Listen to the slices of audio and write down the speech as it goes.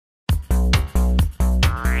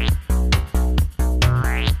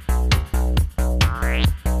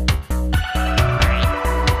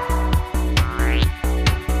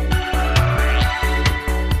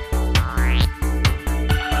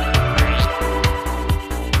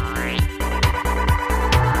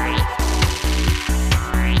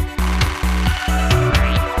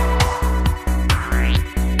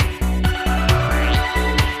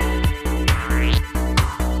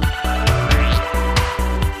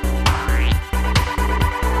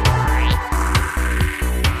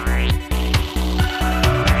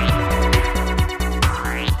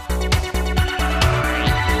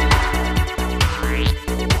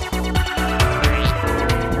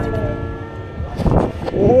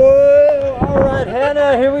right,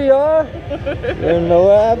 Hannah, here we are. You're in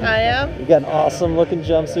Moab. I am. You got an awesome looking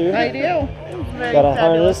jumpsuit. I do. Very Got a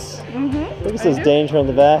fabulous. harness. Look, it says danger on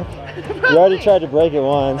the back. You already tried to break it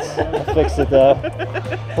once. I fixed it though.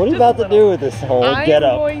 What are you about to do with this whole get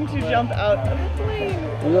up? I'm going to jump out of a plane.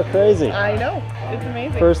 You look crazy. I know. It's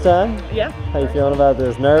amazing. First time? Yeah. How you feeling about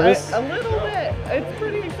this? Nervous? A little bit. It's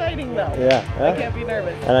pretty exciting though. Yeah. I can't be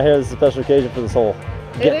nervous. And I hear this is a special occasion for this whole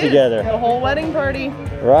get together. The whole wedding party.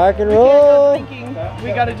 Rock and We roll. can't go thinking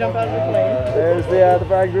we gotta jump out of the plane. There's the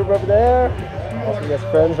bride group over there. Also, you got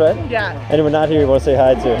some friends, right? Yeah. Anyone not here you want to say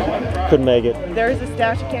hi to? Couldn't make it. There's a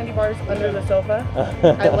stash of candy bars under the sofa.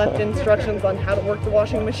 I left instructions on how to work the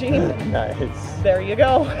washing machine. Nice. There you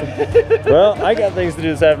go. Well, I got things to do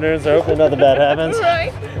this afternoon, so hopefully nothing bad happens.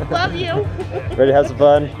 Right. Love you. Ready to have some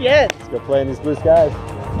fun? Yes. Let's go play in these blue skies.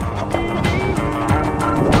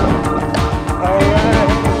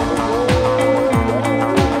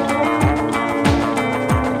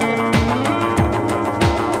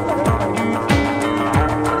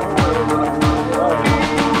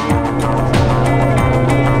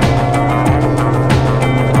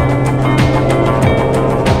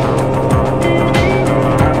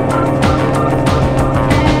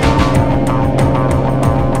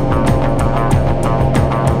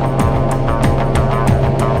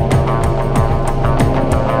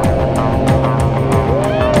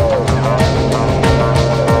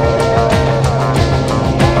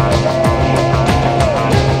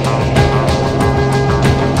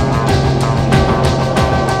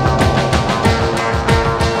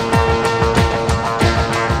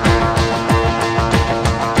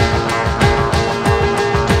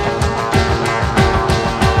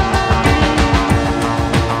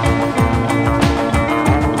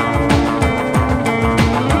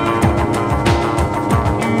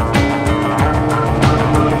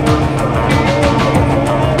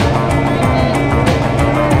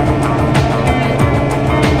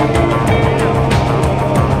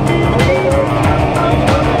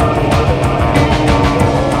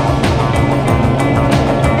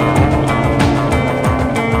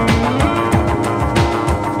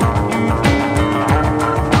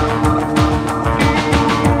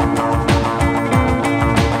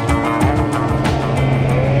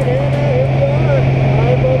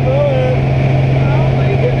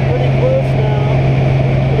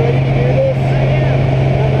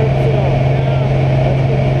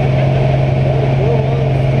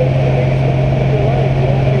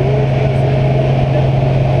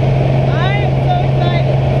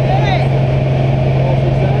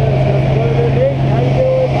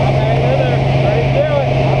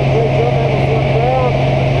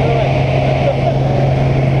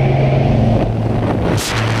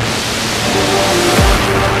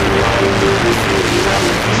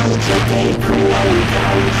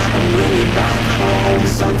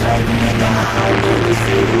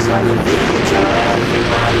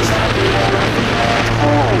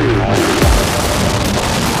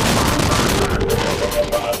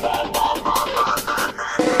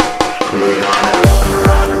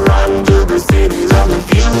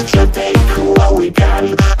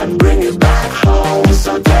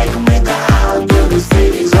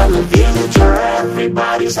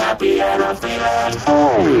 Everybody's happy and I feel at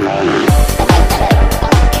home.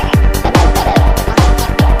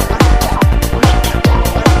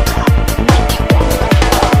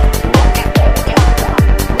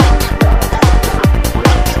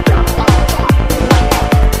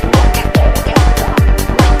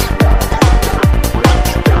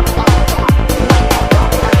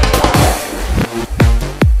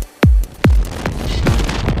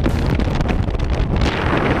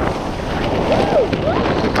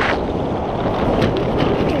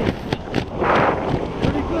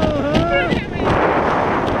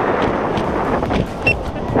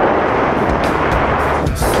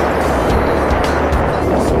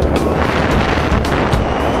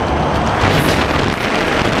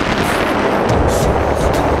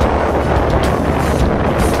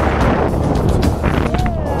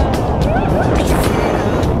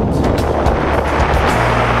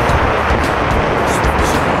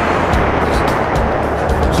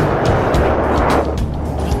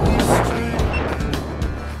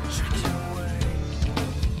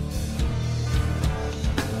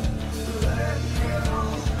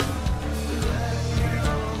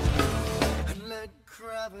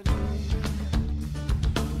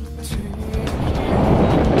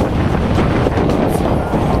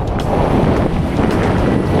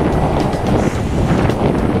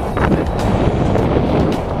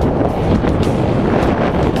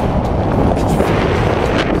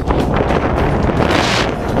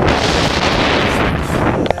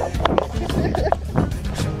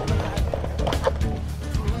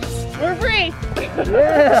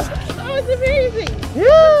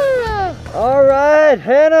 All right,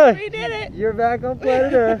 Hannah. We did it. You're back on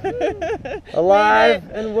planet Earth. Alive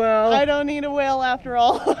and well. I don't need a whale after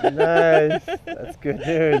all. Nice. That's good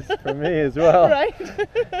news for me as well. Right?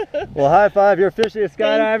 Well, high five. You're officially a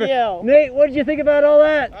skydiver. Thank you. Nate, what did you think about all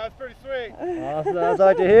that? That's pretty sweet. Awesome. That's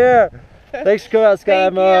like to hear. Thanks for coming out, Skydive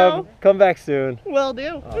Thank Moab. you. Come back soon. Will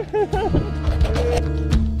do. Awesome.